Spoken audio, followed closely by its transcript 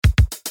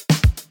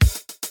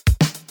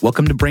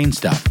Welcome to Brain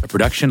Stuff, a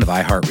production of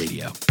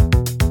iHeartRadio.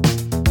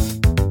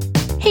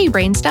 Hey,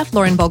 Brain Stuff,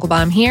 Lauren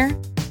Vogelbaum here.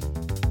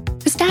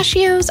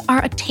 Pistachios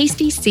are a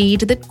tasty seed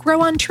that grow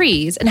on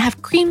trees and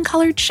have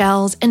cream-colored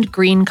shells and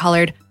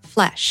green-colored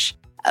flesh.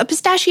 A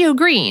pistachio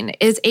green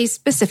is a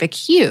specific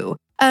hue,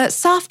 a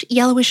soft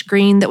yellowish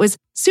green that was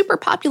super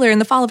popular in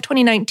the fall of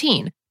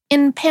 2019.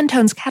 In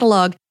Pantone's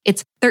catalog,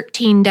 it's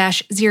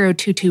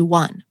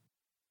 13-0221.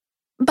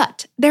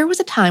 But there was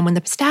a time when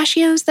the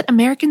pistachios that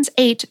Americans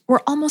ate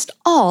were almost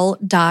all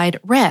dyed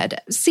red,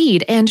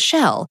 seed and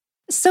shell,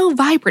 so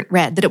vibrant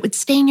red that it would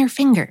stain your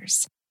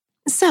fingers.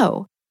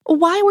 So,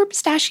 why were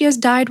pistachios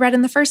dyed red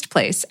in the first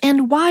place,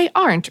 and why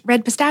aren't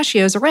red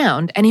pistachios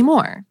around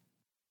anymore?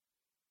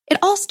 It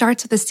all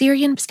starts with a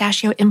Syrian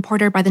pistachio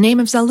importer by the name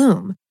of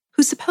Zaloom,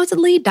 who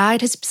supposedly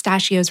dyed his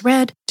pistachios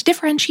red to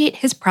differentiate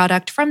his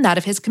product from that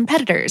of his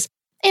competitors,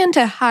 and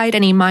to hide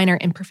any minor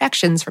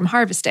imperfections from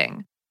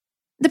harvesting.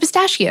 The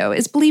pistachio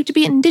is believed to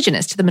be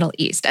indigenous to the Middle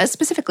East,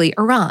 specifically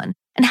Iran,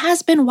 and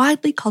has been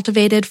widely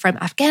cultivated from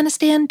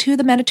Afghanistan to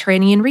the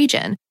Mediterranean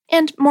region,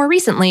 and more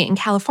recently in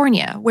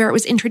California, where it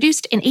was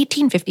introduced in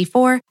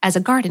 1854 as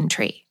a garden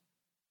tree.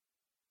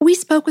 We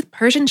spoke with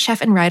Persian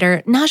chef and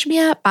writer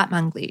Najmia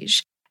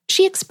Batmanglij.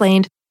 She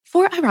explained,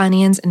 for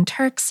Iranians and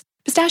Turks,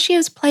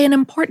 pistachios play an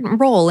important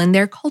role in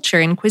their culture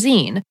and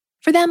cuisine.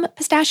 For them,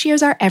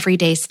 pistachios are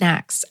everyday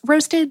snacks,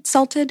 roasted,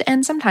 salted,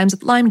 and sometimes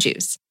with lime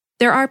juice.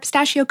 There are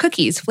pistachio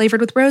cookies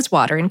flavored with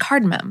rosewater and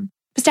cardamom,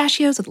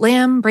 pistachios with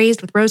lamb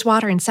braised with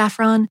rosewater and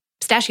saffron,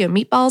 pistachio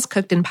meatballs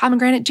cooked in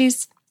pomegranate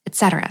juice,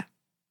 etc.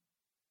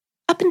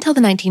 Up until the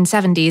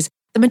 1970s,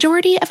 the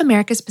majority of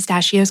America's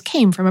pistachios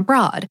came from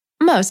abroad,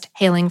 most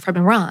hailing from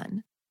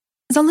Iran.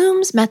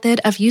 Zaloom's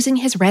method of using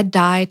his red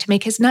dye to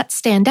make his nuts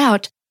stand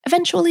out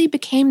eventually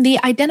became the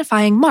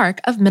identifying mark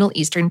of Middle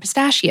Eastern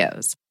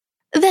pistachios.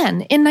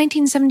 Then, in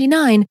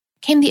 1979,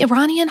 came the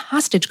Iranian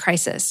hostage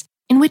crisis,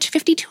 in which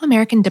 52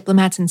 American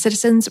diplomats and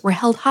citizens were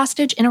held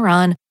hostage in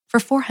Iran for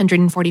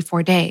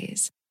 444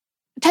 days.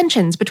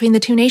 Tensions between the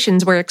two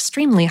nations were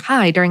extremely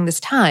high during this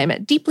time,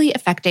 deeply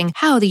affecting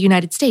how the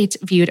United States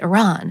viewed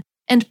Iran,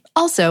 and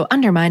also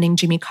undermining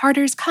Jimmy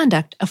Carter's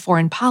conduct of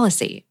foreign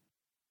policy.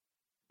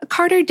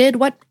 Carter did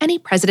what any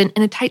president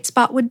in a tight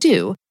spot would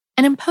do,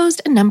 and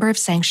imposed a number of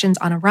sanctions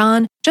on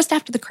Iran just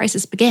after the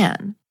crisis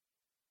began.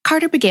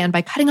 Carter began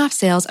by cutting off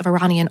sales of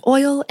Iranian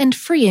oil and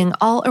freeing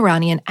all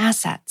Iranian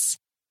assets.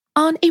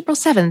 On April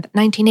 7,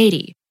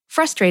 1980,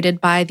 frustrated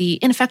by the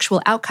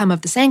ineffectual outcome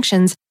of the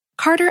sanctions,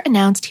 Carter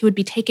announced he would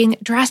be taking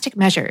drastic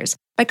measures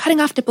by cutting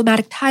off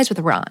diplomatic ties with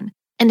Iran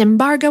and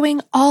embargoing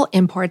all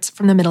imports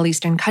from the Middle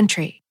Eastern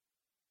country.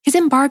 His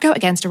embargo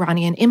against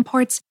Iranian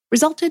imports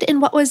resulted in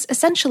what was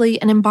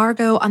essentially an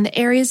embargo on the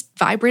area's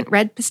vibrant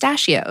red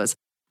pistachios,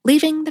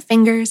 leaving the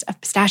fingers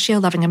of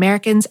pistachio-loving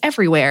Americans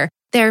everywhere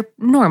their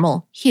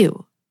normal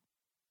hue.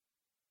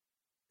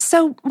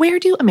 So, where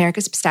do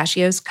America's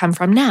pistachios come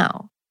from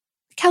now?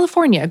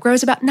 California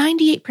grows about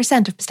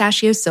 98% of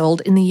pistachios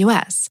sold in the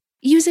U.S.,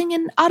 using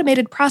an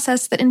automated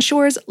process that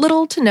ensures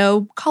little to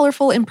no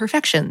colorful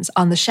imperfections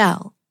on the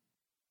shell.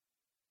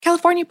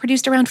 California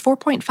produced around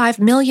 4.5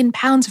 million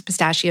pounds of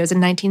pistachios in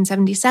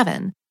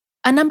 1977,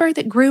 a number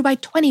that grew by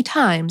 20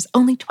 times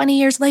only 20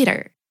 years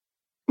later.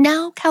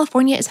 Now,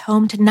 California is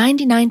home to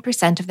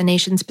 99% of the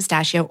nation's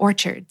pistachio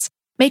orchards,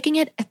 making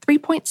it a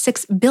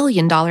 $3.6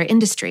 billion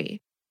industry.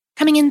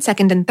 Coming in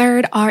second and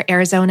third are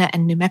Arizona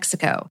and New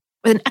Mexico,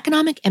 with an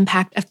economic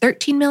impact of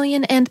 $13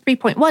 million and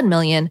 $3.1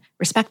 million,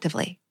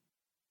 respectively.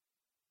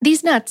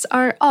 These nuts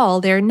are all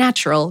their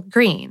natural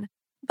green,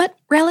 but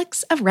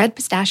relics of red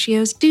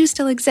pistachios do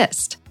still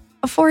exist.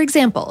 For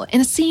example, in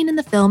a scene in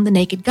the film The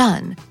Naked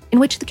Gun, in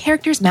which the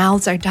characters'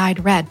 mouths are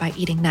dyed red by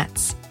eating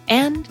nuts,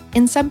 and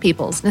in some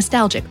people's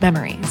nostalgic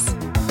memories.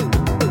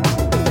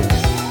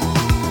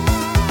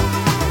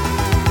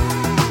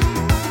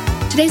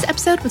 Today's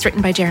episode was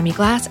written by Jeremy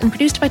Glass and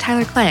produced by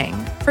Tyler Klang.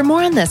 For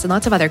more on this and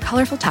lots of other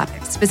colorful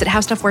topics, visit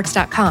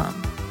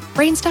howstuffworks.com.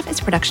 Brain Stuff is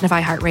a production of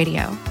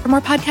iHeartRadio. For more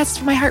podcasts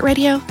from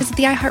iHeartRadio, visit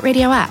the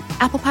iHeartRadio app,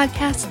 Apple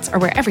Podcasts, or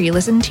wherever you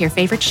listen to your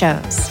favorite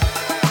shows.